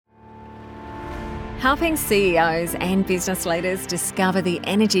helping CEOs and business leaders discover the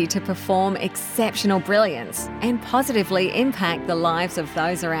energy to perform exceptional brilliance and positively impact the lives of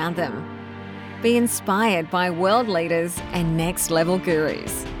those around them. Be inspired by world leaders and next-level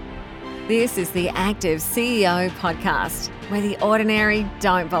gurus. This is the Active CEO podcast, where the ordinary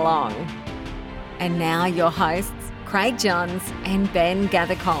don't belong. And now your hosts, Craig Johns and Ben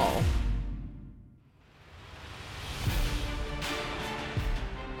Gathercole.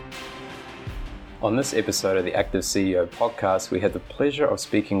 On this episode of the Active CEO podcast, we have the pleasure of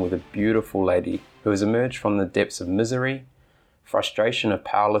speaking with a beautiful lady who has emerged from the depths of misery, frustration of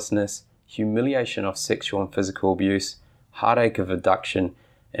powerlessness, humiliation of sexual and physical abuse, heartache of addiction,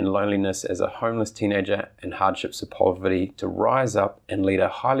 and loneliness as a homeless teenager and hardships of poverty to rise up and lead a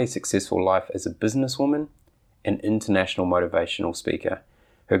highly successful life as a businesswoman and international motivational speaker.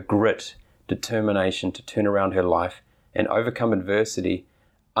 Her grit, determination to turn around her life and overcome adversity,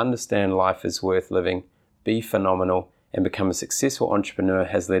 understand life is worth living, be phenomenal, and become a successful entrepreneur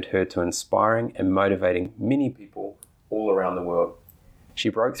has led her to inspiring and motivating many people all around the world. She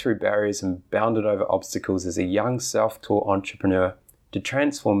broke through barriers and bounded over obstacles as a young self-taught entrepreneur to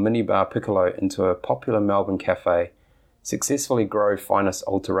transform Minibar Piccolo into a popular Melbourne cafe, successfully grow Finest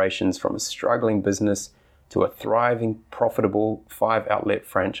Alterations from a struggling business to a thriving, profitable 5-outlet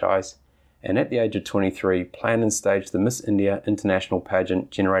franchise, and at the age of 23, planned and staged the Miss India International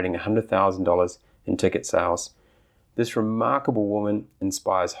pageant, generating $100,000 in ticket sales. This remarkable woman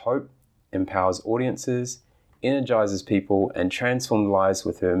inspires hope, empowers audiences, energizes people, and transforms lives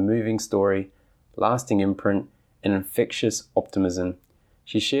with her moving story, lasting imprint, and infectious optimism.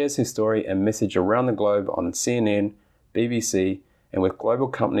 She shares her story and message around the globe on CNN, BBC, and with global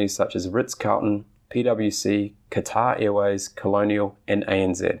companies such as Ritz-Carlton, PwC, Qatar Airways, Colonial, and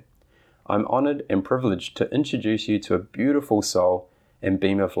ANZ. I'm honored and privileged to introduce you to a beautiful soul and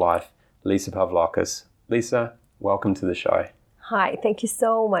beam of life, Lisa Pavlakis. Lisa, welcome to the show. Hi, thank you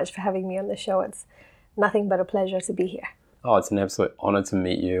so much for having me on the show. It's nothing but a pleasure to be here. Oh, it's an absolute honor to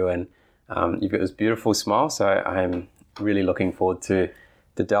meet you, and you've got this beautiful smile, so I'm really looking forward to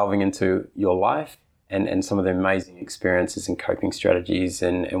delving into your life and some of the amazing experiences and coping strategies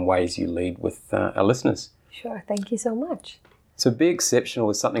and ways you lead with our listeners. Sure, thank you so much. So be exceptional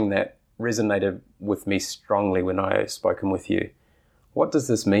is something that resonated with me strongly when I spoken with you. What does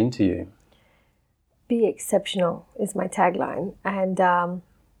this mean to you? Be exceptional is my tagline, and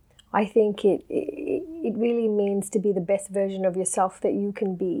I think it really means to be the best version of yourself that you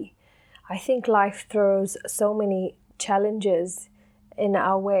can be. I think life throws so many challenges in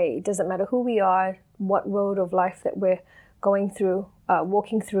our way. It doesn't matter who we are, what road of life that we're going through,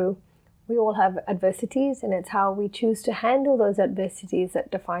 walking through. We all have adversities, and it's how we choose to handle those adversities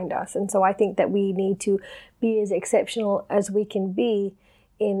that define us. And so I think that we need to be as exceptional as we can be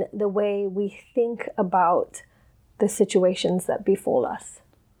in the way we think about the situations that befall us.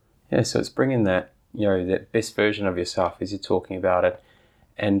 Yeah, so it's bringing that, that best version of yourself as you're talking about it.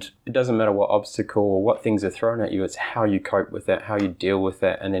 And it doesn't matter what obstacle or what things are thrown at you, it's how you cope with that, how you deal with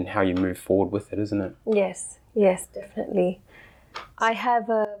that, and then how you move forward with it, isn't it? Yes, definitely. I have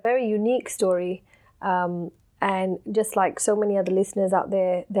a very unique story, and just like so many other listeners out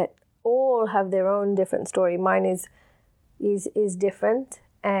there that all have their own different story, mine is different.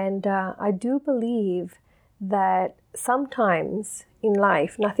 And I do believe that sometimes in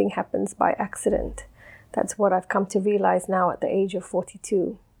life, nothing happens by accident. That's what I've come to realize now at the age of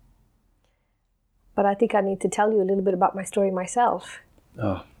 42. But I think I need to tell you a little bit about my story myself.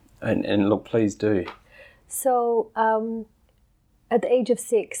 Oh, and look, please do. So at the age of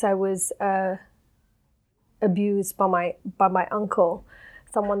 6, I was abused by my uncle,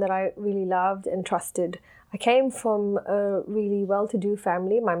 someone that I really loved and trusted. I came from a really well-to-do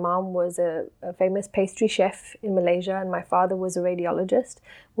family. My mom was a famous pastry chef in Malaysia, and my father was a radiologist.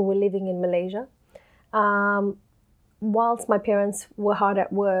 We were living in Malaysia. Whilst my parents were hard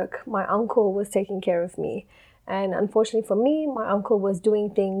at work, my uncle was taking care of me. And unfortunately for me, my uncle was doing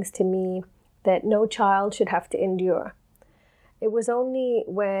things to me that no child should have to endure. It was only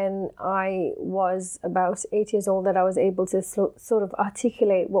when I was about 8 years old that I was able to sort of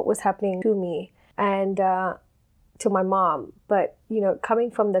articulate what was happening to me and to my mom. But, coming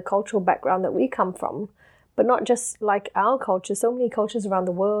from the cultural background that we come from, but not just like our culture, so many cultures around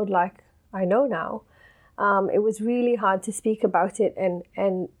the world, like I know now, it was really hard to speak about it.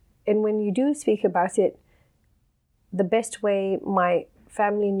 And when you do speak about it, the best way my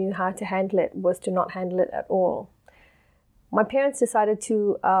family knew how to handle it was to not handle it at all. My parents decided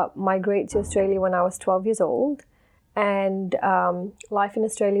to migrate to Australia when I was 12 years old. And life in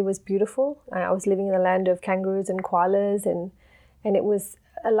Australia was beautiful. I was living in the land of kangaroos and koalas, and it was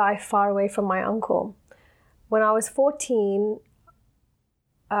a life far away from my uncle. When I was 14,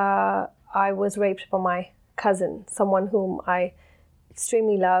 I was raped by my cousin, someone whom I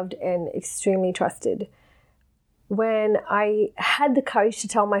extremely loved and extremely trusted. When I had the courage to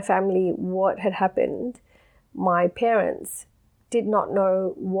tell my family what had happened, my parents did not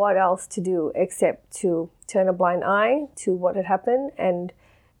know what else to do except to turn a blind eye to what had happened. And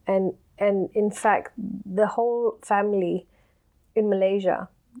in fact, the whole family in Malaysia,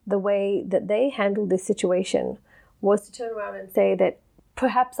 the way that they handled this situation was to turn around and say that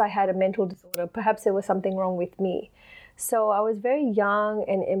perhaps I had a mental disorder, perhaps there was something wrong with me. So I was very young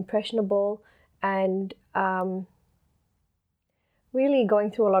and impressionable and really going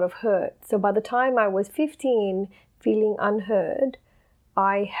through a lot of hurt. So by the time I was 15, feeling unheard,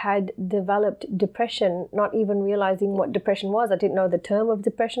 I had developed depression, not even realizing what depression was. I didn't know the term of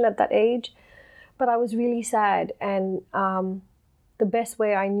depression at that age, but I was really sad. And the best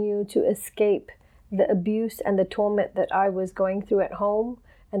way I knew to escape the abuse and the torment that I was going through at home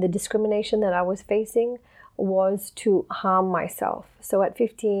and the discrimination that I was facing was to harm myself. So at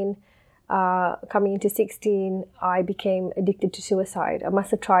 15, coming into 16, I became addicted to suicide. I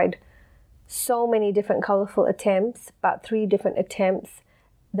must have tried so many different colorful attempts, about 3 different attempts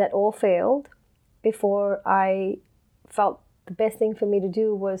that all failed before I felt the best thing for me to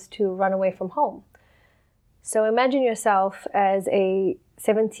do was to run away from home. So imagine yourself as a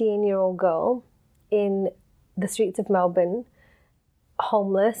 17-year-old girl in the streets of Melbourne,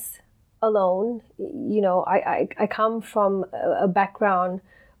 homeless, alone. You know, I come from a background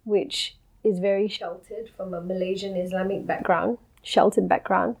which is very sheltered, from a Malaysian Islamic background, sheltered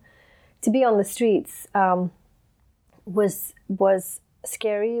background. To be on the streets was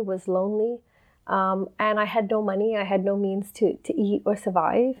scary, was lonely, and I had no money. I had no means to eat or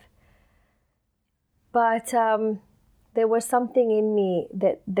survive. But there was something in me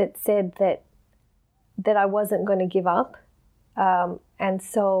that said that I wasn't going to give up. And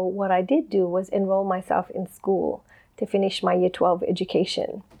so what I did do was enroll myself in school to finish my Year 12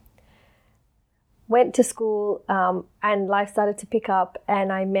 education. Went to school and life started to pick up,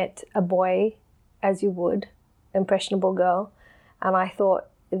 and I met a boy, as you would, impressionable girl. And I thought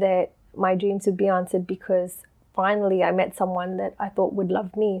that my dreams would be answered because finally I met someone that I thought would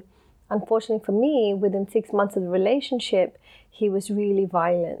love me. Unfortunately for me, within 6 months of the relationship, he was really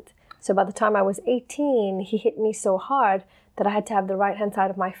violent. So by the time I was 18, he hit me so hard that I had to have the right-hand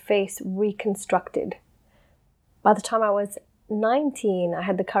side of my face reconstructed. By the time I was 19, I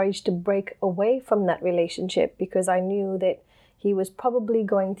had the courage to break away from that relationship because I knew that he was probably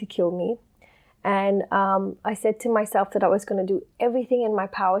going to kill me. And I said to myself that I was going to do everything in my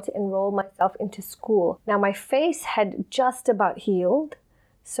power to enroll myself into school. Now, my face had just about healed.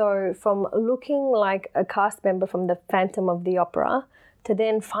 So from looking like a cast member from the Phantom of the Opera to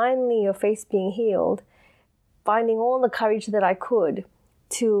then finally your face being healed, finding all the courage that I could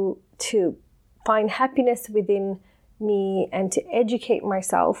to find happiness within me and to educate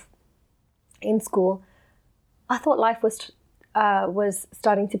myself in school, I thought life was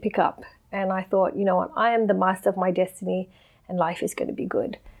starting to pick up. And I thought, you know what, I am the master of my destiny and life is going to be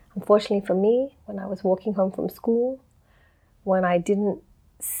good. Unfortunately for me, when I was walking home from school, when I didn't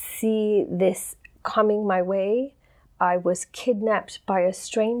see this coming my way, I was kidnapped by a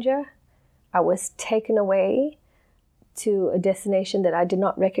stranger. I was taken away to a destination that I did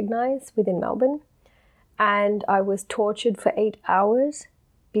not recognize within Melbourne. And I was tortured for 8 hours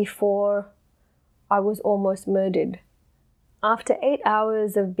before I was almost murdered. After 8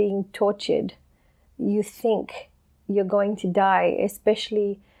 hours of being tortured, you think you're going to die,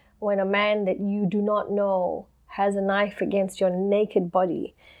 especially when a man that you do not know has a knife against your naked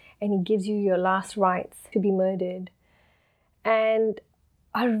body and he gives you your last rites to be murdered. And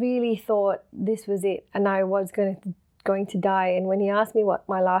I really thought this was it and I was going to die. And when he asked me what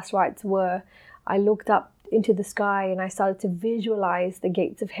my last rites were, I looked up into the sky and I started to visualize the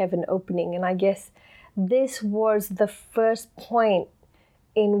gates of heaven opening. And I guess this was the first point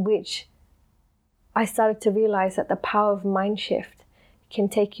in which I started to realize that the power of mind shift can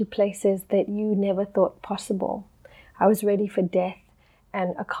take you places that you never thought possible. I was ready for death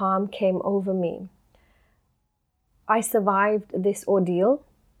and a calm came over me. I survived this ordeal.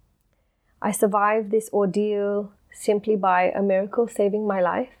 I survived this ordeal simply by a miracle saving my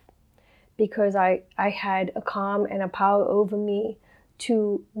life, because I had a calm and a power over me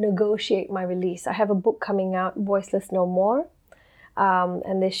to negotiate my release. I have a book coming out, Voiceless No More,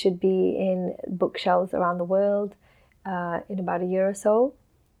 and this should be in bookshelves around the world in about a year or so.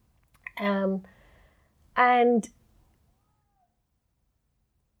 And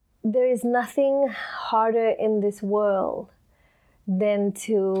there is nothing harder in this world than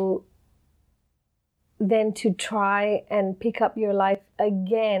to try and pick up your life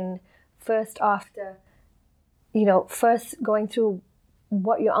again, first after, first going through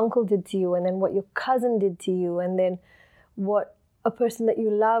what your uncle did to you, and then what your cousin did to you, and then what a person that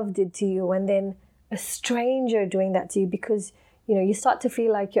you love did to you, and then a stranger doing that to you, because you start to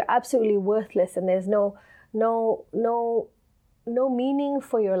feel like you're absolutely worthless and there's no meaning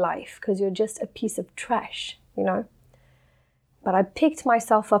for your life because you're just a piece of trash. But I picked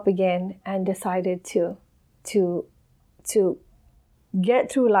myself up again and decided to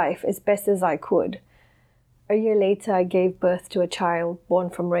get through life as best as I could. A year later, I gave birth to a child born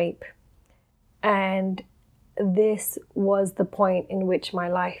from rape. And this was the point in which my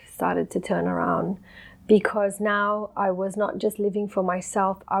life started to turn around, because now I was not just living for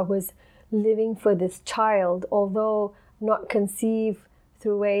myself, I was living for this child, although not conceived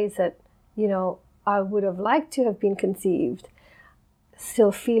through ways that, I would have liked to have been conceived.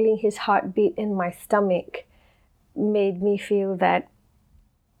 Still feeling his heartbeat in my stomach made me feel that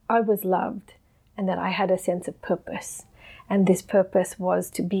I was loved and that I had a sense of purpose. And this purpose was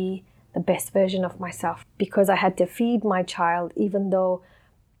to be the best version of myself, because I had to feed my child, even though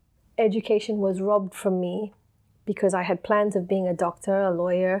education was robbed from me, because I had plans of being a doctor, a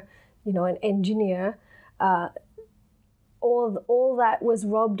lawyer, an engineer. All that was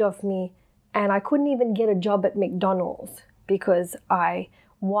robbed of me, and I couldn't even get a job at McDonald's because I,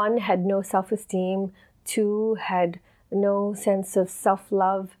 one, had no self-esteem, two, had no sense of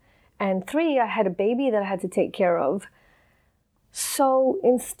self-love, and three, I had a baby that I had to take care of. So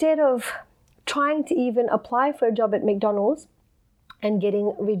instead of trying to even apply for a job at McDonald's and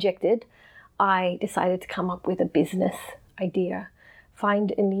getting rejected, I decided to come up with a business idea.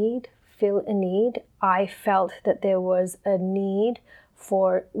 Find a need, fill a need. I felt that there was a need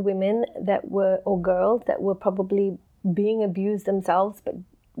for women or girls that were probably being abused themselves, but,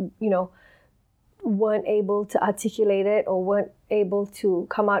 weren't able to articulate it or weren't able to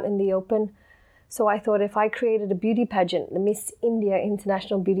come out in the open. So I thought if I created a beauty pageant, the Miss India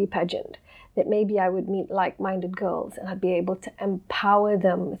International Beauty Pageant, that maybe I would meet like-minded girls and I'd be able to empower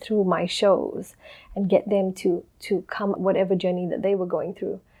them through my shows and get them to come whatever journey that they were going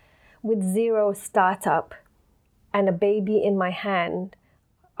through. With zero startup and a baby in my hand,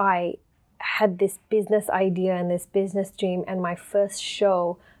 I had this business idea and this business dream, and my first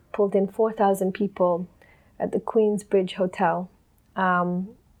show pulled in 4,000 people at the Queensbridge Hotel,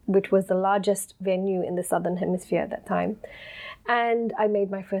 which was the largest venue in the Southern Hemisphere at that time. And I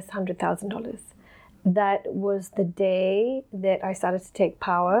made my first $100,000. That was the day that I started to take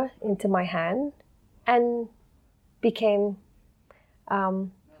power into my hand and became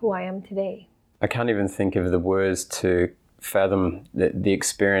who I am today. I can't even think of the words to fathom the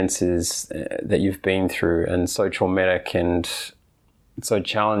experiences that you've been through, and so traumatic and so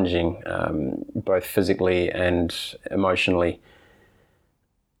challenging, both physically and emotionally.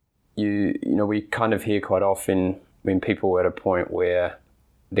 We kind of hear quite often when people are at a point where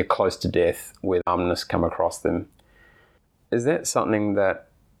they're close to death, where numbness come across them. Is that something that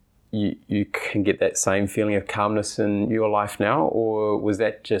you can get that same feeling of calmness in your life now, or was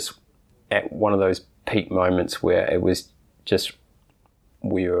that just at one of those peak moments where it was just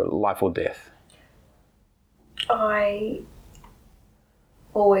your life or death? I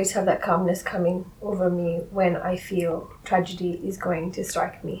always have that calmness coming over me when I feel tragedy is going to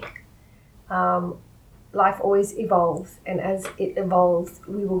strike me. Life always evolves, and as it evolves,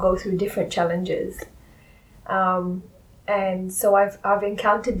 we will go through different challenges. And so I've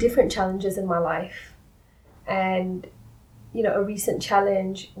encountered different challenges in my life. And, a recent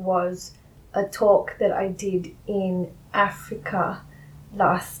challenge was a talk that I did in Africa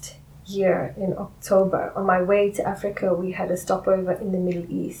last year in October. On my way to Africa, we had a stopover in the Middle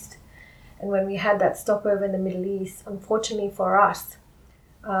East. And when we had that stopover in the Middle East, unfortunately for us,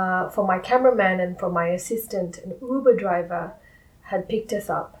 for my cameraman and for my assistant, an Uber driver had picked us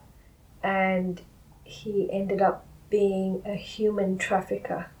up, and he ended up being a human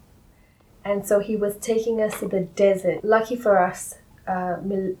trafficker. And so he was taking us to the desert. Lucky for us,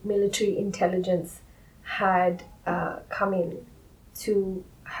 military intelligence had come in to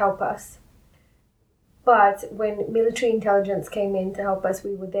help us. But when military intelligence came in to help us,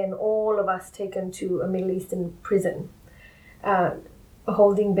 we were then all of us taken to a Middle Eastern prison, a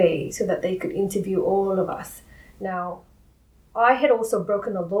holding bay, so that they could interview all of us. Now, I had also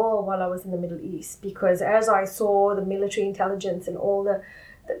broken the law while I was in the Middle East, because as I saw the military intelligence and all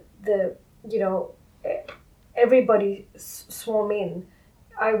the everybody swarm in,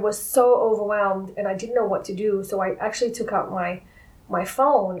 I was so overwhelmed and I didn't know what to do. So I actually took out my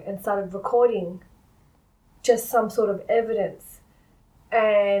phone and started recording just some sort of evidence.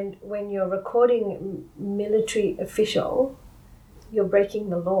 And when you're recording military official, you're breaking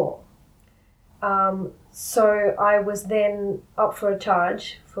the law. So I was then up for a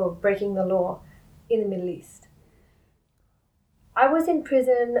charge for breaking the law in the Middle East. I was in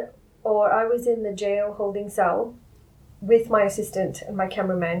prison, or I was in the jail holding cell with my assistant and my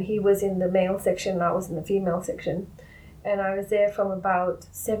cameraman. He was in the male section and I was in the female section. And I was there from about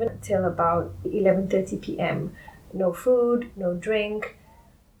 7 till about 11:30 p.m. No food, no drink.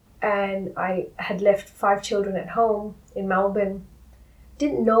 And I had left 5 children at home in Melbourne.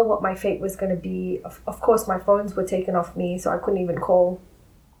 Didn't know what my fate was going to be. Of course, my phones were taken off me, so I couldn't even call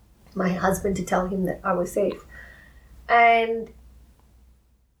my husband to tell him that I was safe. And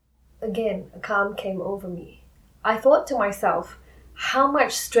again, a calm came over me. I thought to myself, how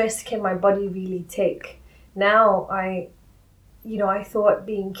much stress can my body really take? Now I thought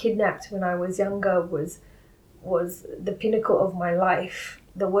being kidnapped when I was younger was the pinnacle of my life,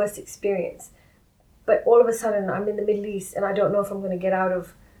 the worst experience. But all of a sudden, I'm in the Middle East and I don't know if I'm going to get out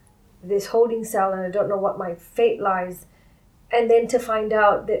of this holding cell and I don't know what my fate lies. And then to find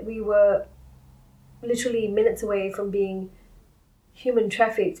out that we were literally minutes away from being human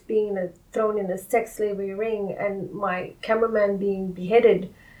trafficked, being thrown in a sex slavery ring, and my cameraman being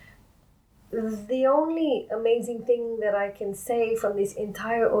beheaded. The only amazing thing that I can say from this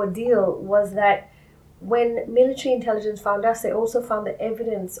entire ordeal was that when military intelligence found us, they also found the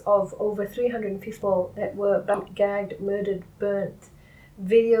evidence of over 350 people that were gagged, murdered, burnt,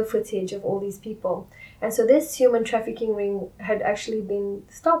 video footage of all these people. And so this human trafficking ring had actually been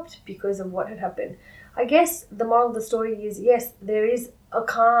stopped because of what had happened. I guess the moral of the story is, yes, there is a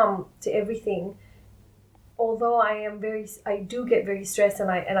calm to everything. Although I do get very stressed and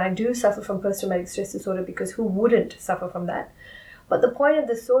I do suffer from post-traumatic stress disorder, because who wouldn't suffer from that? But the point of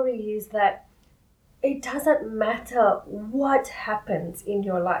the story is that it doesn't matter what happens in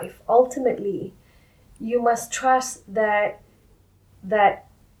your life. Ultimately, you must trust that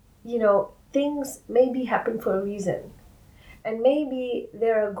things maybe happen for a reason. And maybe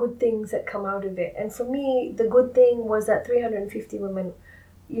there are good things that come out of it. And for me, the good thing was that 350 women,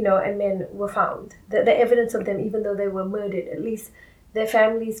 and men were found. The evidence of them, even though they were murdered, at least their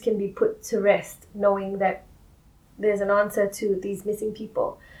families can be put to rest, knowing that there's an answer to these missing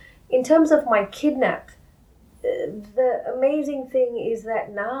people. In terms of my kidnapped, the amazing thing is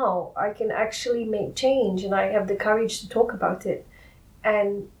that now I can actually make change, and I have the courage to talk about it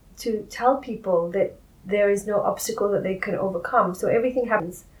and to tell people that there is no obstacle that they can overcome. So everything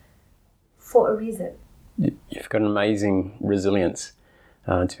happens for a reason. You've got an amazing resilience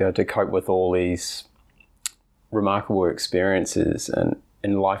to be able to cope with all these remarkable experiences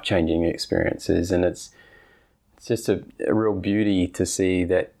and life-changing experiences. And it's just a real beauty to see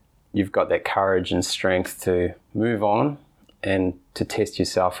that you've got that courage and strength to move on and to test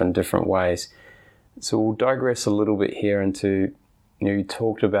yourself in different ways. So we'll digress a little bit here into, you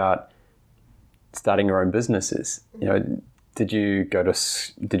talked about starting your own businesses. Did you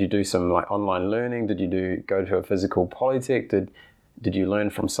do some like online learning? Did you go to a physical polytech? Did you learn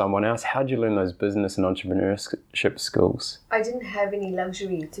from someone else? How did you learn those business and entrepreneurship skills? I didn't have any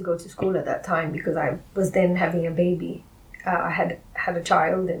luxury to go to school at that time because I was then having a baby. I had a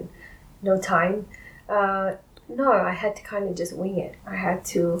child and no time. No, I had to kind of just wing it. I had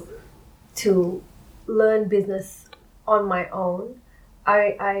to learn business on my own.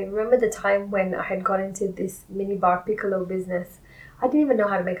 I remember the time when I had got into this minibar piccolo business. I didn't even know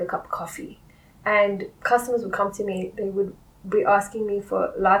how to make a cup of coffee. And customers would come to me, they would be asking me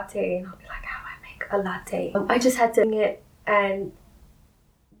for latte, and I'll be like, how do I make a latte? I just had to wing it, and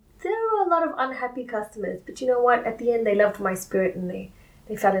there were a lot of unhappy customers. But you know what? At the end, they loved my spirit and they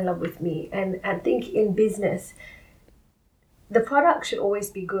fell in love with me. And I think in business, the product should always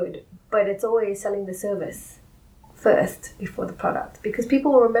be good, but it's always selling the service first before the product, because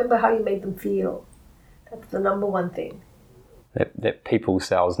people will remember how you made them feel. That's the number one thing. That people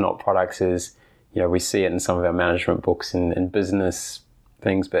sells, not products, is, we see it in some of our management books and business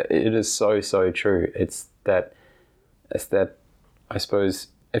things, but it is so true. It's that I suppose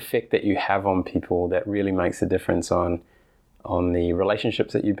effect that you have on people that really makes a difference on the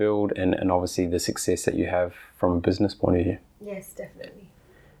relationships that you build and obviously the success that you have from a business point of view. Yes, definitely.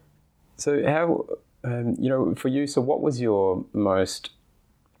 So how, for you, so what was your most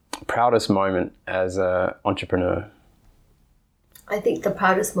proudest moment as an entrepreneur? I think the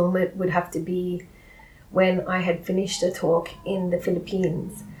proudest moment would have to be when I had finished a talk in the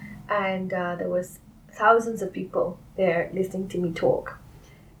Philippines, and there was thousands of people there listening to me talk.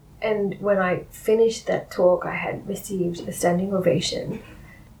 And when I finished that talk, I had received a standing ovation.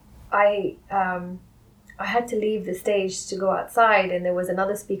 I I had to leave the stage to go outside, and there was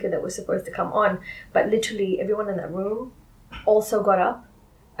another speaker that was supposed to come on, but literally everyone in that room also got up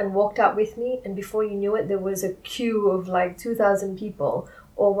and walked out with me, and before you knew it, there was a queue of like 2,000 people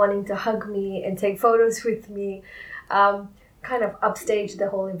all wanting to hug me and take photos with me, kind of upstage the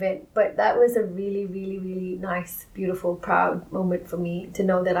whole event. But that was a really, really, really nice, beautiful, proud moment for me to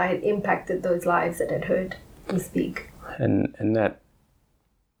know that I had impacted those lives that had heard me speak. And that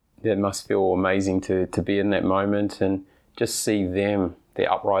must feel amazing to be in that moment and just see them,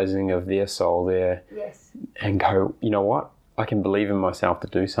 the uprising of their soul there. Yes. And go, you know what? I can believe in myself to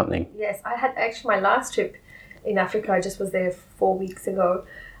do something. Yes, I had actually my last trip in Africa. I just was there 4 weeks ago.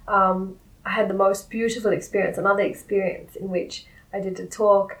 I had the most beautiful experience, another experience in which I did a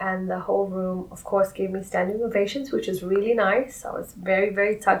talk, and the whole room, of course, gave me standing ovations, which was really nice. I was very,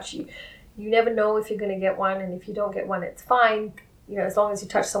 very touchy. You never know if you're going to get one, and if you don't get one, it's fine, you know, as long as you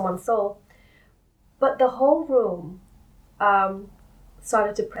touch someone's soul. But the whole room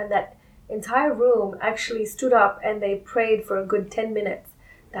started to pray, and that entire room actually stood up and they prayed for a good 10 minutes.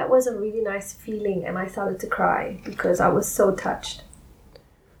 That was a really nice feeling, and I started to cry because I was so touched.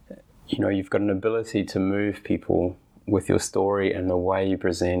 You know, you've got an ability to move people with your story and the way you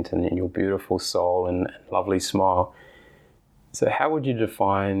present and your beautiful soul and lovely smile. So how would you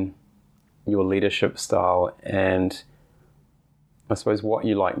define your leadership style, and I suppose what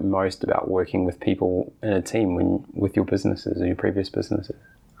you like most about working with people in a team with your businesses or your previous businesses?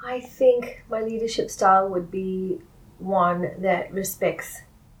 I think my leadership style would be one that respects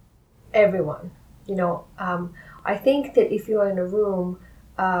everyone. You know, I think that if you're in a room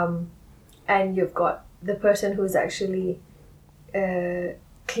and you've got the person who's actually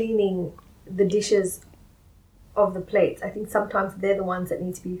cleaning the dishes of the plates, I think sometimes they're the ones that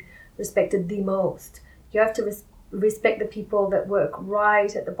need to be respected the most. You have to respect the people that work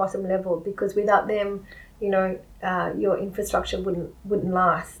right at the bottom level, because without them, you know, your infrastructure wouldn't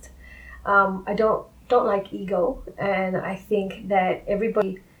last. I don't like ego, and I think that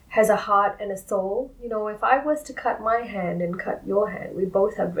everybody has a heart and a soul. You know, if I was to cut my hand and cut your hand, we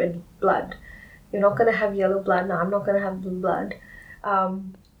both have red blood. You're not going to have yellow blood. No, I'm not going to have blue blood.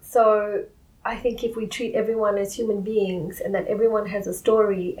 So I think if we treat everyone as human beings, and that everyone has a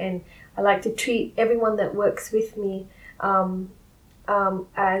story, and I like to treat everyone that works with me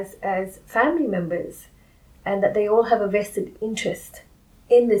as family members, and that they all have a vested interest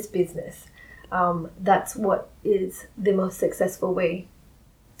in this business, that's what is the most successful way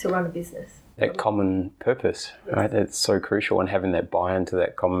to run a business. That common purpose, right? That's so crucial, and having that buy-in to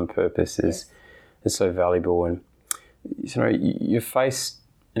that common purpose is so valuable. And you know, you faced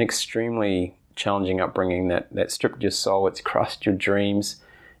an extremely challenging upbringing that stripped your soul, it's crushed your dreams,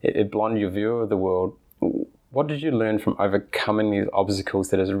 it blinded your view of the world. What did you learn from overcoming these obstacles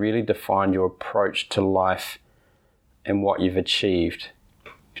that has really defined your approach to life and what you've achieved?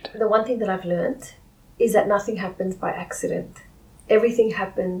 The one thing that I've learned is that nothing happens by accident. Everything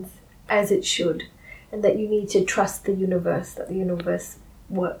happens as it should, and that you need to trust the universe, that the universe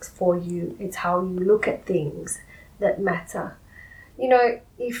works for you. It's how you look at things that matter. You know,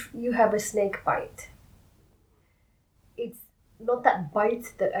 if you have a snake bite, it's not that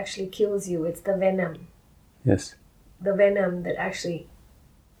bite that actually kills you, it's the venom. Yes. The venom that actually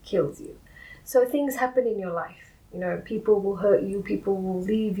kills you. So things happen in your life. You know, people will hurt you, people will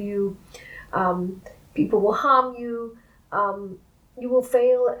leave you, people will harm you, you will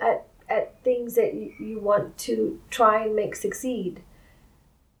fail at things that you want to try and make succeed.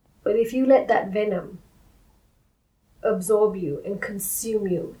 But if you let that venom absorb you and consume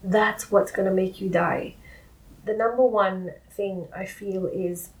you, that's what's going to make you die. The number one thing I feel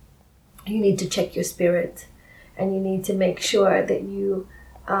is you need to check your spirit, and you need to make sure that you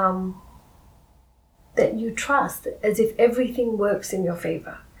trust as if everything works in your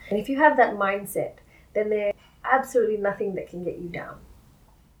favor. And if you have that mindset, then there's absolutely nothing that can get you down.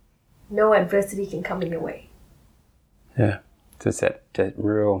 No adversity can come in your way. Yeah, it's that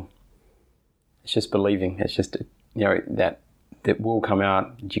real, it's just believing. It's just, you know, that will come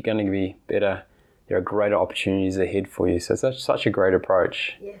out. You're going to be better. There are greater opportunities ahead for you. So it's such a great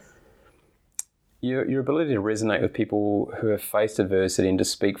approach. Yes. Your ability to resonate with people who have faced adversity and to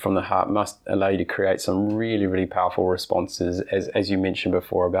speak from the heart must allow you to create some really, really powerful responses, as you mentioned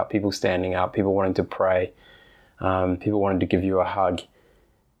before, about people standing up, people wanting to pray, people wanting to give you a hug.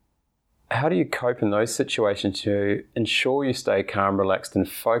 How do you cope in those situations to ensure you stay calm, relaxed, and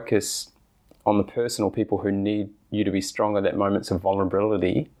focus on the personal people who need you to be strong at that moments of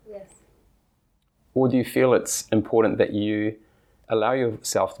vulnerability? Yes. Or do you feel it's important that you allow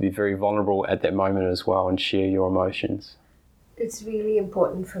yourself to be very vulnerable at that moment as well and share your emotions? It's really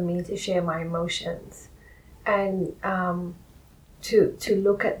important for me to share my emotions. and to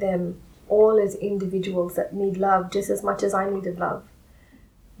look at them all as individuals that need love just as much as I needed love.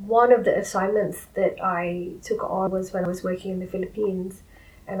 One of the assignments that I took on was when I was working in the Philippines,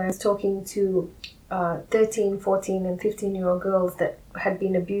 and I was talking to 13, 14 and 15-year-old girls that had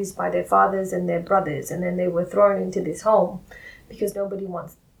been abused by their fathers and their brothers, and then they were thrown into this home because nobody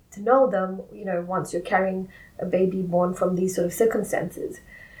wants to know them, once you're carrying a baby born from these sort of circumstances.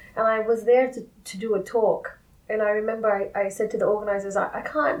 And I was there to do a talk, and I remember I said to the organizers, I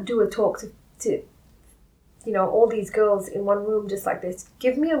can't do a talk to all these girls in one room just like this.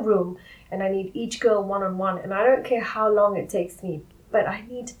 Give me a room, and I need each girl one-on-one, and I don't care how long it takes me, but I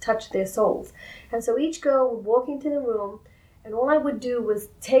need to touch their souls. And so each girl would walk into the room, and all I would do was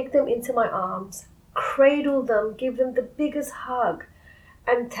take them into my arms, cradle them, give them the biggest hug,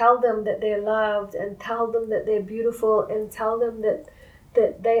 and tell them that they're loved, and tell them that they're beautiful, and tell them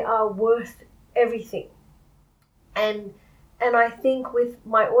that they are worth everything. And I think with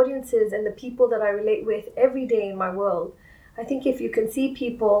my audiences and the people that I relate with every day in my world, I think if you can see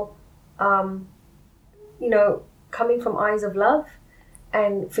people, coming from eyes of love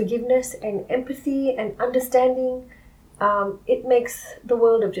and forgiveness and empathy and understanding, it makes the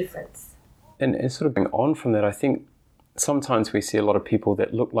world of difference. And sort of going on from that, I think sometimes we see a lot of people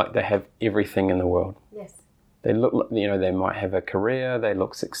that look like they have everything in the world. Yes. They look like, they might have a career, they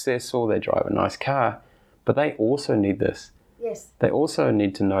look successful, they drive a nice car, but they also need this. Yes. They also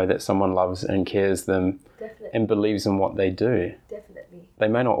need to know that someone loves and cares them. Definitely. And believes in what they do. Definitely. They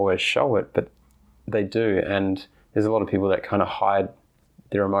may not always show it, but they do. And there's a lot of people that kind of hide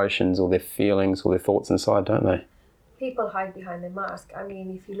their emotions or their feelings or their thoughts inside, don't they? People hide behind their mask. I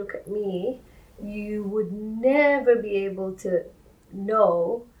mean, if you look at me, you would never be able to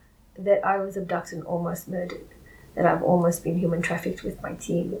know that I was abducted and almost murdered, that I've almost been human trafficked with my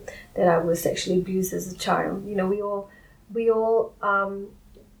team, that I was sexually abused as a child. We all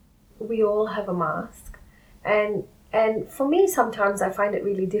have a mask, and for me sometimes I find it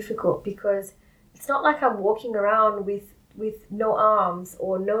really difficult because it's not like I'm walking around with no arms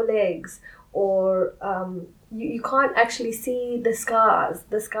or no legs, or you can't actually see the scars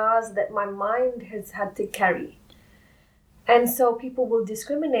that my mind has had to carry. And so people will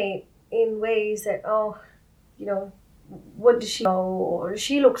discriminate in ways that, what does she know, or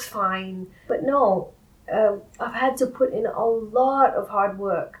she looks fine. But no, I've had to put in a lot of hard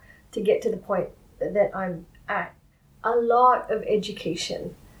work to get to the point that I'm at. A lot of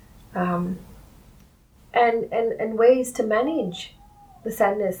education, and ways to manage the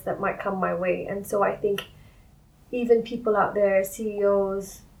sadness that might come my way. And so I think even people out there,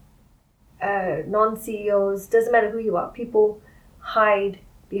 CEOs, non-CEOs, doesn't matter who you are, people hide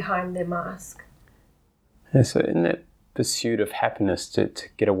behind their mask. Yeah, so in that pursuit of happiness, to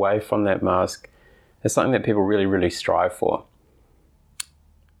get away from that mask, it's something that people really, really strive for.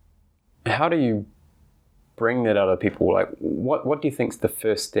 How do you bring that out of people? Like, what do you think is the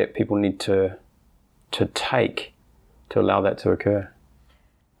first step people need to take to allow that to occur?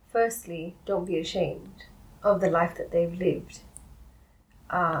 Firstly, don't be ashamed of the life that they've lived.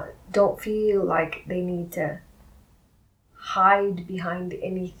 Don't feel like they need to hide behind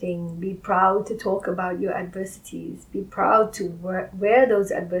anything. Be proud to talk about your adversities. Be proud to wear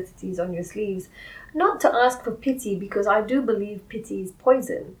those adversities on your sleeves. Not to ask for pity, because I do believe pity is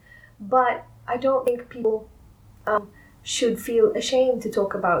poison. But I don't think people should feel ashamed to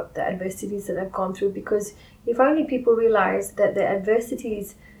talk about the adversities that I've gone through, because if only people realize that the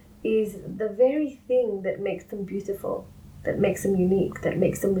adversities is the very thing that makes them beautiful, that makes them unique, that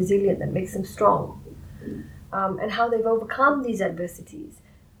makes them resilient, that makes them strong, and how they've overcome these adversities.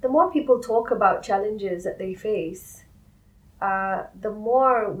 The more people talk about challenges that they face, the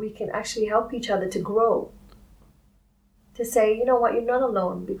more we can actually help each other to grow. To say, you know what, you're not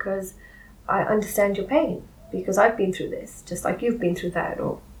alone, because I understand your pain, because I've been through this, just like you've been through that,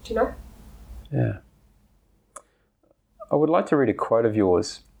 or, Yeah. I would like to read a quote of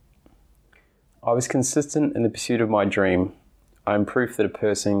yours. I was consistent in the pursuit of my dream. I am proof that a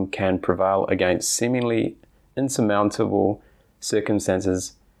person can prevail against seemingly insurmountable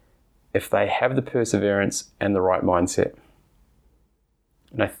circumstances if they have the perseverance and the right mindset.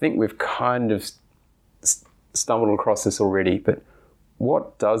 And I think we've kind of stumbled across this already, but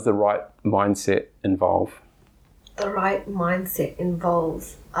what does the right mindset involve? The right mindset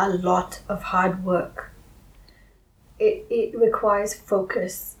involves a lot of hard work. It requires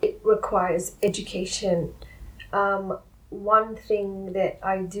focus. It requires education. One thing that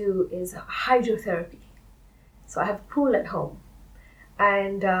I do is hydrotherapy. So I have a pool at home,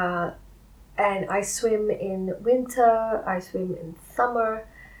 and I swim in winter. I swim in summer,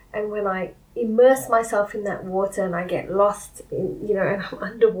 and when I immerse myself in that water and I get lost in, and I'm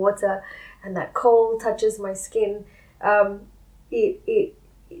underwater and that cold touches my skin, it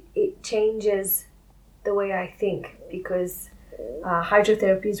changes the way I think, because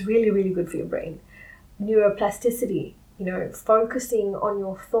hydrotherapy is really, really good for your brain. Neuroplasticity, focusing on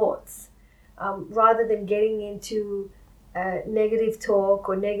your thoughts, rather than getting into negative talk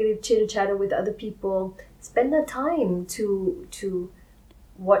or negative chitter-chatter with other people. Spend the time to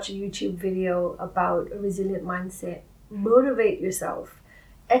watch a YouTube video about a resilient mindset, motivate yourself,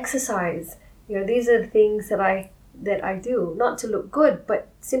 exercise. These are the things that I do, not to look good, but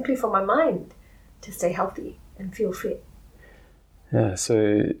simply for my mind to stay healthy and feel fit. Yeah,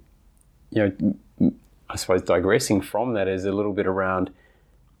 so, I suppose digressing from that is a little bit around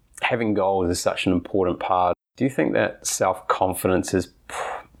having goals is such an important part. Do you think that self-confidence is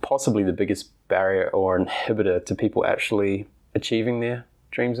possibly the biggest barrier or inhibitor to people actually achieving their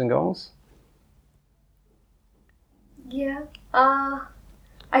dreams and goals? Yeah.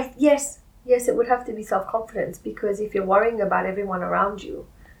 Yes, it would have to be self-confidence, because if you're worrying about everyone around you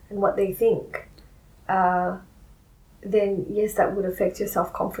and what they think, then yes, that would affect your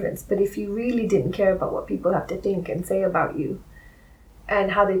self-confidence. But if you really didn't care about what people have to think and say about you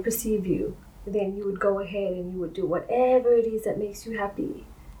and how they perceive you, then you would go ahead and you would do whatever it is that makes you happy.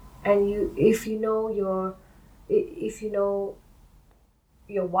 And if you know your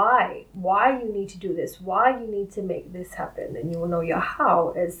why you need to do this, why you need to make this happen, then you will know your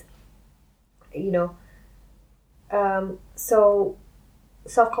how, as so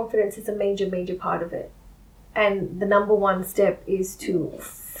self-confidence is a major part of it. And the number one step is to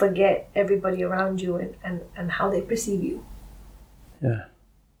forget everybody around you and how they perceive you. Yeah,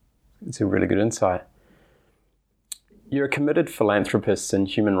 it's a really good insight. You're a committed philanthropist and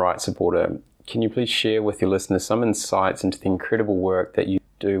human rights supporter. Can you please share with your listeners some insights into the incredible work that you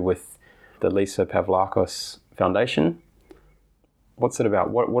do with the Lisa Pavlakos Foundation? What's it about?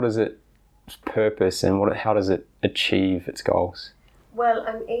 What is its purpose, and how does it achieve its goals? Well,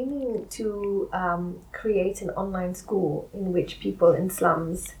 I'm aiming to create an online school in which people in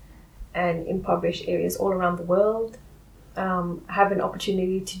slums and impoverished areas all around the world have an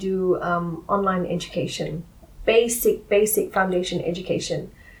opportunity to do online education, basic foundation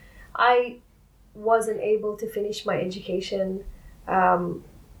education. I wasn't able to finish my education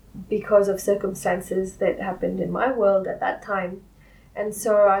because of circumstances that happened in my world at that time. And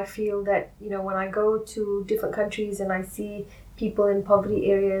so I feel that, when I go to different countries and I see people in poverty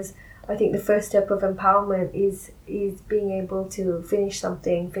areas, I think the first step of empowerment is being able to finish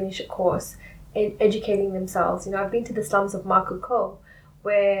a course, educating themselves. I've been to the slums of Makoko,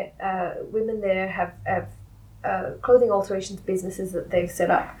 where women there have clothing alterations businesses that they've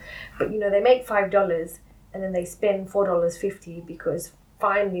set up. But, they make $5 and then they spend $4.50 because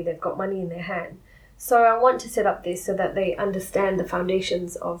finally they've got money in their hand. So I want to set up this so that they understand the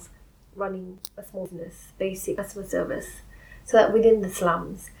foundations of running a small business, basic customer service, so that within the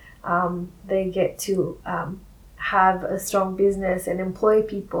slums they get to have a strong business and employ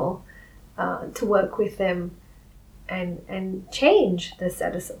people to work with them and change the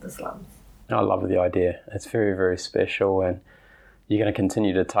status of the slums. I love the idea. It's very, very special, and you're going to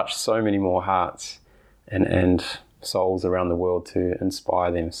continue to touch so many more hearts and souls around the world to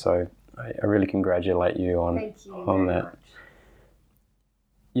inspire them. So I really congratulate you on that. Much.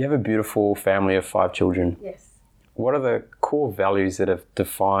 You have a beautiful family of 5 children. Yes. What are the core values that have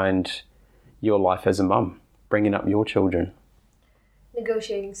defined your life as a mum, bringing up your children?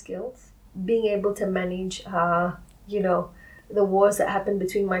 Negotiating skills, being able to manage, the wars that happen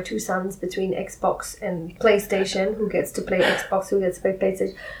between my 2 sons, between Xbox and PlayStation, who gets to play Xbox, who gets to play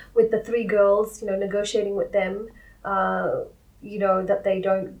PlayStation, with the 3 girls, negotiating with them, that they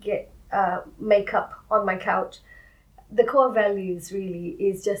don't get makeup on my couch. The core values really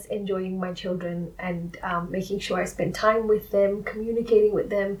is just enjoying my children and making sure I spend time with them, communicating with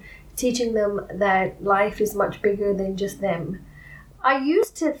them, teaching them that life is much bigger than just them. I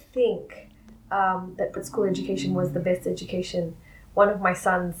used to think that school education was the best education. One of my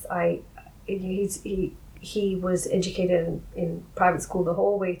sons, he was educated in private school the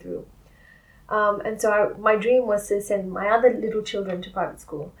whole way through. And so my dream was to send my other little children to private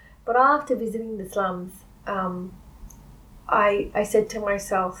school. But after visiting the slums, I said to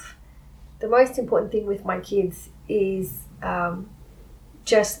myself, the most important thing with my kids is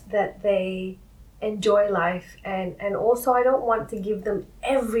just that they enjoy life, and also I don't want to give them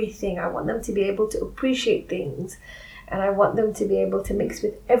everything. I want them to be able to appreciate things, and I want them to be able to mix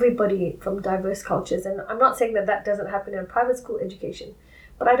with everybody from diverse cultures. And I'm not saying that doesn't happen in a private school education,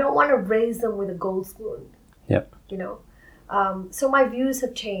 but I don't want to raise them with a gold spoon. Yep. So my views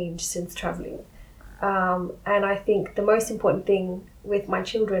have changed since traveling. And I think the most important thing with my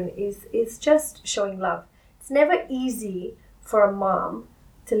children is just showing love. It's never easy for a mom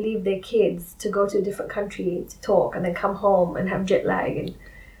to leave their kids to go to a different country to talk and then come home and have jet lag. And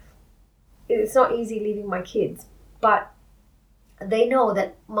it's not easy leaving my kids. But they know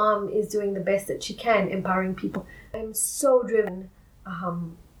that mom is doing the best that she can, empowering people. I'm so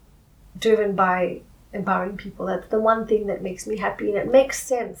driven by empowering people. That's the one thing that makes me happy, and it makes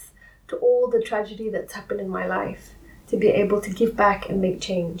sense to all the tragedy that's happened in my life, to be able to give back and make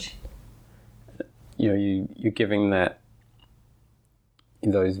change. You're giving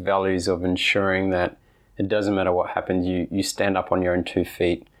those values of ensuring that it doesn't matter what happens, you stand up on your own 2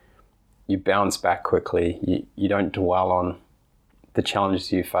 feet, you bounce back quickly, you don't dwell on the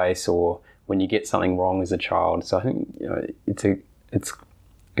challenges you face or when you get something wrong as a child. So I think it's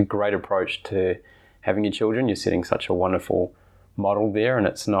a great approach to having your children. You're setting such a wonderful model there, and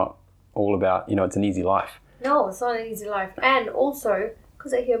it's not all about, it's an easy life. No, it's not an easy life. And also,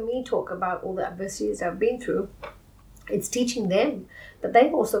 because they hear me talk about all the adversities I've been through, it's teaching them that they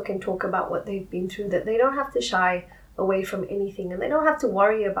also can talk about what they've been through, that they don't have to shy away from anything, and they don't have to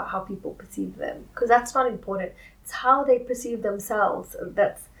worry about how people perceive them, because that's not important. It's how they perceive themselves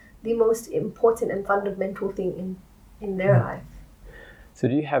that's the most important and fundamental thing in their life. So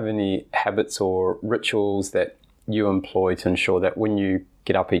do you have any habits or rituals that you employ to ensure that when you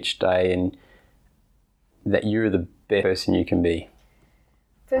get up each day and that you're the best person you can be?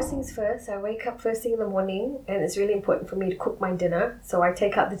 First things first, I wake up first thing in the morning, and it's really important for me to cook my dinner. So I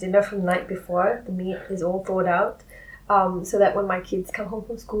take out the dinner from the night before. The meat is all thawed out, so that when my kids come home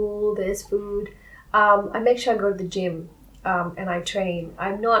from school, there's food. I make sure I go to the gym and I train.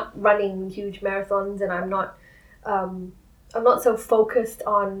 I'm not running huge marathons, and I'm not so focused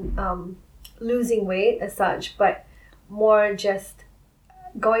on losing weight as such, but more just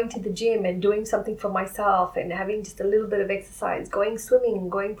going to the gym and doing something for myself and having just a little bit of exercise, going swimming,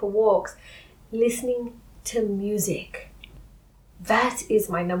 going for walks, listening to music. That is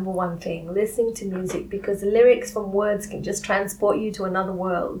my number one thing, listening to music, because the lyrics from words can just transport you to another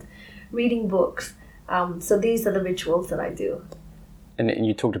world. Reading books. So these are the rituals that I do. And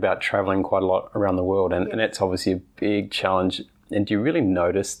you talked about traveling quite a lot around the world, and that's obviously a big challenge. And do you really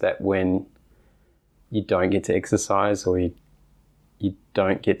notice that when you don't get to exercise or you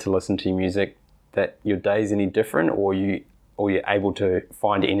don't get to listen to music, that your day's any different, or you're able to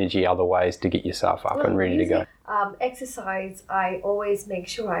find energy other ways to get yourself up and ready to go? Exercise, I always make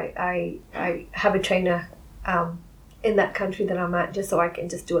sure I have a trainer in that country that I'm at, just so I can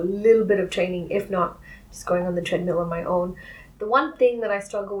just do a little bit of training, if not just going on the treadmill on my own. The one thing that I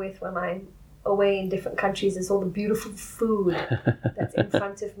struggle with when I'm away in different countries is all the beautiful food that's in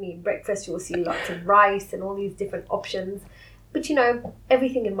front of me. Breakfast, you will see lots of rice and all these different options. But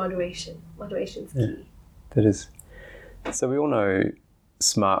everything in moderation. Moderation's key. Yeah, that is. So we all know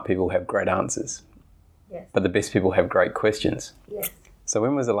smart people have great answers. Yes. But the best people have great questions. Yes. So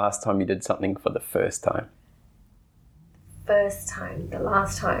when was the last time you did something for the first time? The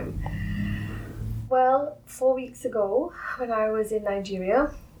last time. Well, 4 weeks ago, when I was in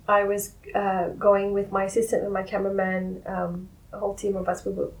Nigeria, I was going with my assistant and my cameraman, a whole team of us.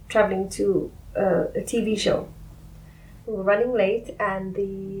 We were traveling to a TV show. We were running late, and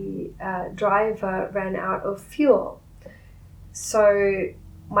the driver ran out of fuel. So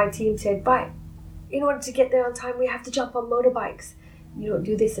my team said, "Bye. In order to get there on time, we have to jump on motorbikes." You don't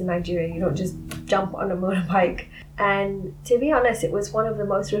do this in Nigeria. You don't just jump on a motorbike. And to be honest, it was one of the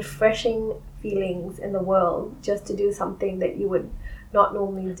most refreshing feelings in the world, just to do something that you would not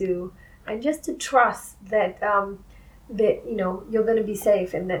normally do, and just to trust that you're going to be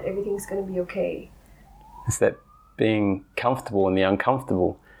safe and that everything's going to be okay. It's that being comfortable in the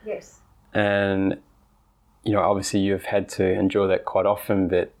uncomfortable. Yes. And obviously you've had to enjoy that quite often,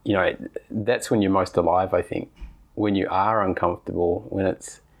 but that's when you're most alive, I think. When you are uncomfortable, when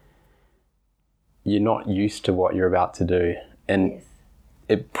you're not used to what you're about to do, and yes.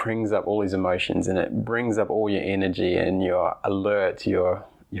 It brings up all these emotions, and it brings up all your energy, and you're alert, you're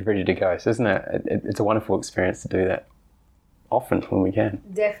ready to go. So isn't it's a wonderful experience to do that often when we can.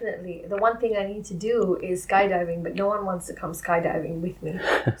 Definitely. The one thing I need to do is skydiving, but no one wants to come skydiving with me.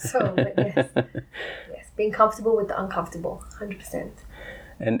 So, but yes, being comfortable with the uncomfortable, 100%.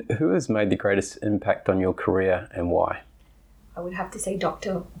 And who has made the greatest impact on your career and why? I would have to say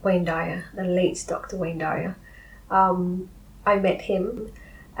Dr. Wayne Dyer, the late Dr. Wayne Dyer. I met him,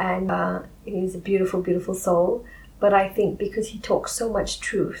 and he's a beautiful, beautiful soul. But I think because he talks so much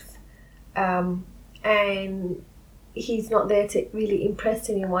truth, and he's not there to really impress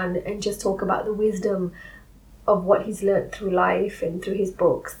anyone and just talk about the wisdom of what he's learned through life and through his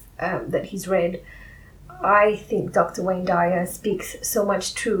books that he's read, I think Dr. Wayne Dyer speaks so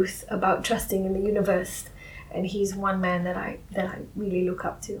much truth about trusting in the universe, and he's one man that I really look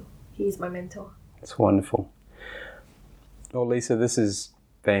up to. He's my mentor. It's wonderful. Well, Lisa, this has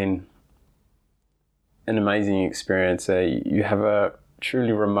been an amazing experience. You have a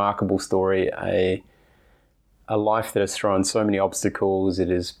truly remarkable story, a life that has thrown so many obstacles. It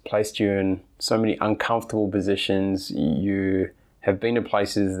has placed you in so many uncomfortable positions. You have been to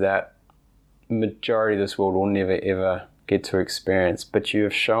places that the majority of this world will never ever get to experience, but you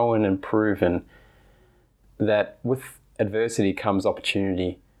have shown and proven that with adversity comes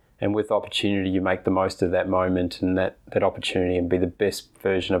opportunity, and with opportunity you make the most of that moment and that opportunity and be the best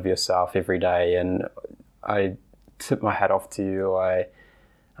version of yourself every day. And I tip my hat off to you. I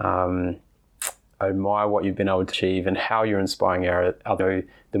admire what you've been able to achieve and how you're inspiring others.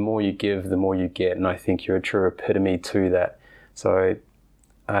 The more you give, the more you get, and I think you're a true epitome to that. So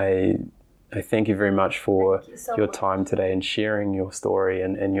I thank you very much for your time today and sharing your story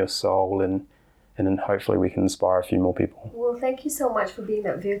and your soul, and then hopefully we can inspire a few more people. Well, thank you so much for being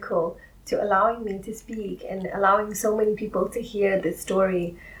that vehicle to allowing me to speak and allowing so many people to hear this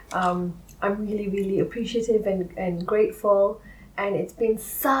story. I'm really, really appreciative and grateful, and it's been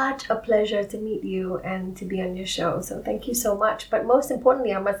such a pleasure to meet you and to be on your show. So thank you so much. But most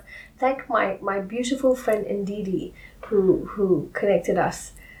importantly, I must thank my beautiful friend Ndidi who connected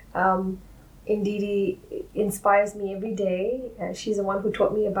us. Ndidi inspires me every day. She's the one who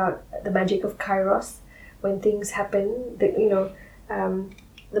taught me about the magic of Kairos. When things happen, the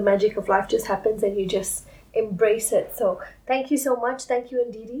magic of life just happens and you just embrace it. So thank you so much. Thank you,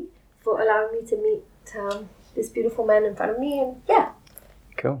 Ndidi, for allowing me to meet this beautiful man in front of me. And yeah.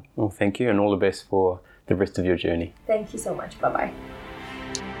 Cool. Well, thank you, and all the best for the rest of your journey. Thank you so much. Bye-bye.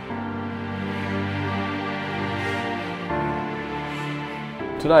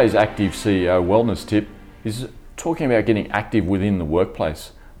 Today's Active CEO Wellness Tip is talking about getting active within the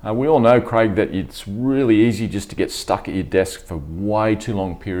workplace. We all know, Craig, that it's really easy just to get stuck at your desk for way too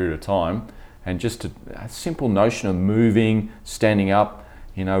long period of time, and just a simple notion of moving, standing up,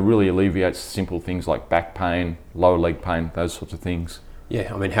 really alleviates simple things like back pain, lower leg pain, those sorts of things.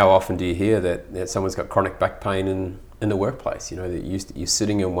 Yeah, I mean, how often do you hear that someone's got chronic back pain in the workplace? That you're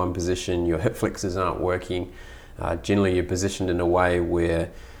sitting in one position, your hip flexors aren't working. Generally, you're positioned in a way where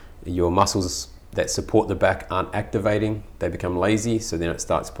your muscles that support the back aren't activating. They become lazy, so then it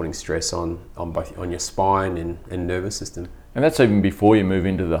starts putting stress on your spine and nervous system. And that's even before you move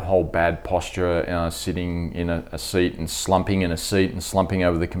into the whole bad posture, sitting in a seat and slumping in a seat and slumping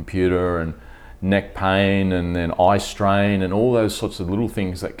over the computer, and neck pain and then eye strain and all those sorts of little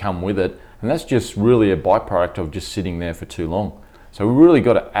things that come with it. And that's just really a byproduct of just sitting there for too long. So we really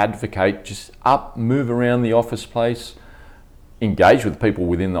got to advocate, just move around the office place, engage with people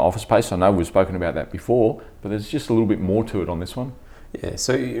within the office space. I know we've spoken about that before, but there's just a little bit more to it on this one. Yeah,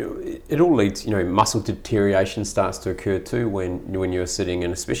 so it all leads, muscle deterioration starts to occur too when you're sitting,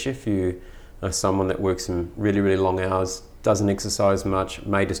 and especially if you are someone that works some really, really long hours, doesn't exercise much,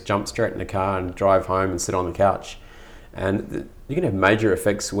 may just jump straight in the car and drive home and sit on the couch. And you can have major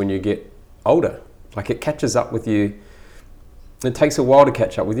effects when you get older. Like, it catches up with you. It takes a while to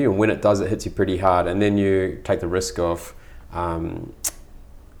catch up with you, and when it does, it hits you pretty hard, and then you take the risk of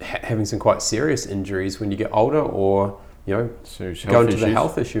having some quite serious injuries when you get older, or go into the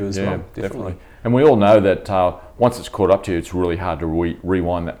health issue as well. Definitely. And we all know that once it's caught up to you, it's really hard to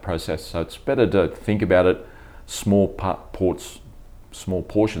rewind that process. So it's better to think about it small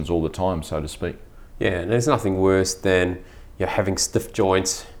portions all the time, so to speak. Yeah, and there's nothing worse than having stiff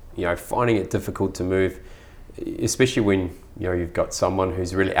joints, finding it difficult to move, especially when you've got someone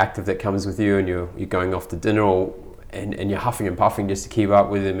who's really active that comes with you, and you're going off to dinner, and you're huffing and puffing just to keep up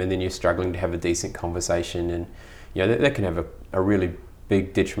with them, and then you're struggling to have a decent conversation, and that can have a really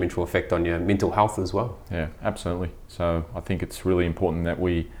big detrimental effect on your mental health as well. Yeah, absolutely. So I think it's really important that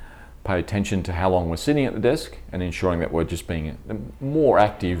we pay attention to how long we're sitting at the desk and ensuring that we're just being more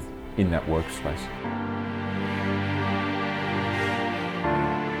active in that workspace.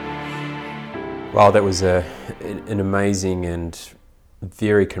 Well, that was an amazing and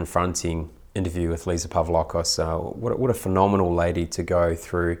very confronting interview with Lisa Pavlakos. What a phenomenal lady to go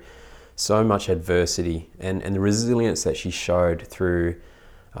through so much adversity and the resilience that she showed through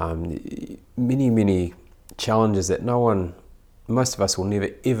many, many challenges that most of us will never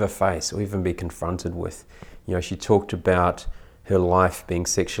ever face or even be confronted with. She talked about her life being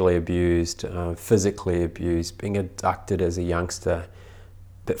sexually abused, physically abused, being abducted as a youngster,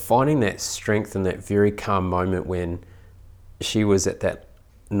 but finding that strength in that very calm moment when she was at that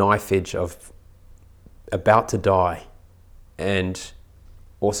knife edge of about to die and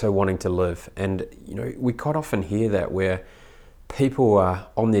also wanting to live. And, we quite often hear that where people are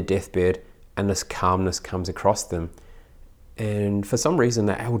on their deathbed and this calmness comes across them. And for some reason,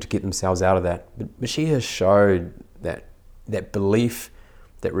 they're able to get themselves out of that. But she has showed that belief,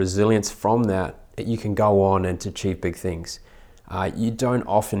 that resilience from that you can go on and to achieve big things. You don't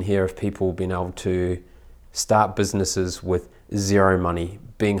often hear of people being able to start businesses with zero money,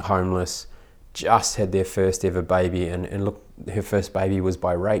 being homeless, just had their first ever baby, and look, her first baby was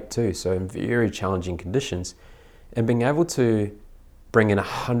by rape too, so in very challenging conditions, and being able to bring in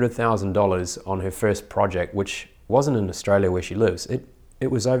 $100,000 on her first project, which wasn't in Australia where she lives,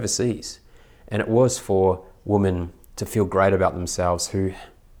 it was overseas, and it was for women to feel great about themselves who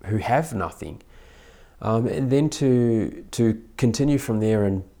have nothing, and then to continue from there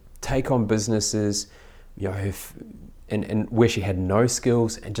and take on businesses, and where she had no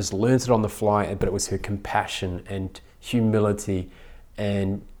skills and just learned it on the fly, but it was her compassion and humility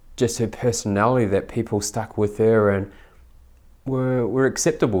and just her personality that people stuck with her and were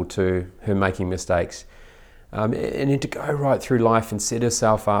acceptable to her making mistakes. And then to go right through life and set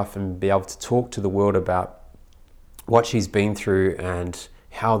herself up and be able to talk to the world about what she's been through and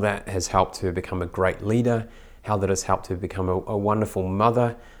how that has helped her become a great leader, how that has helped her become a wonderful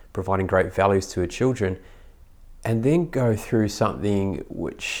mother, providing great values to her children, and then go through something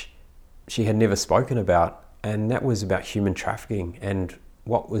which she had never spoken about, and that was about human trafficking and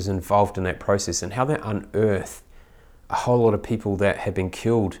what was involved in that process and how that unearthed a whole lot of people that had been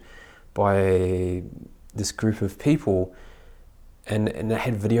killed by this group of people, and they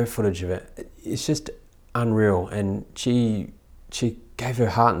had video footage of it. It's just unreal, and she gave her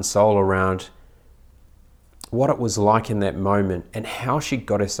heart and soul around what it was like in that moment and how she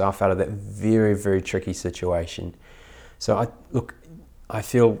got herself out of that very, very tricky situation. So I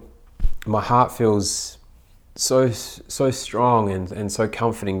feel my heart feels so strong and so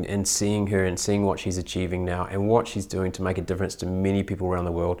comforting in seeing her and seeing what she's achieving now and what she's doing to make a difference to many people around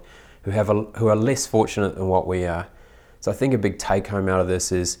the world who are less fortunate than what we are. So I think a big take home out of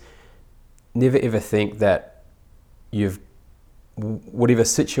this is never ever think that whatever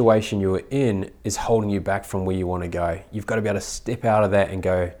situation you're in is holding you back from where you want to go. You've got to be able to step out of that and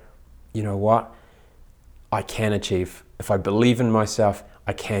go, you know what? I can achieve. If I believe in myself,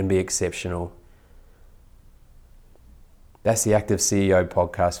 I can be exceptional. That's the Active CEO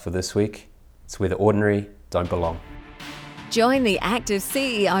podcast for this week. It's where the ordinary don't belong. Join the Active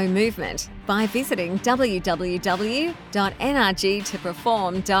CEO movement by visiting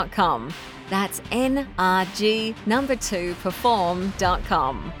www.nrg2perform.com. That's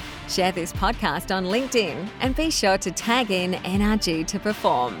NRG2perform.com. Share this podcast on LinkedIn and be sure to tag in NRG to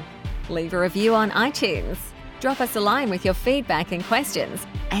Perform. Leave a review on iTunes. Drop us a line with your feedback and questions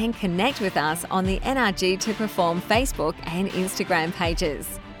and connect with us on the NRG to Perform Facebook and Instagram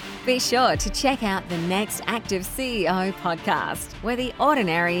pages. Be sure to check out the next Active CEO podcast, where the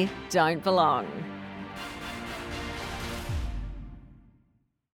ordinary don't belong.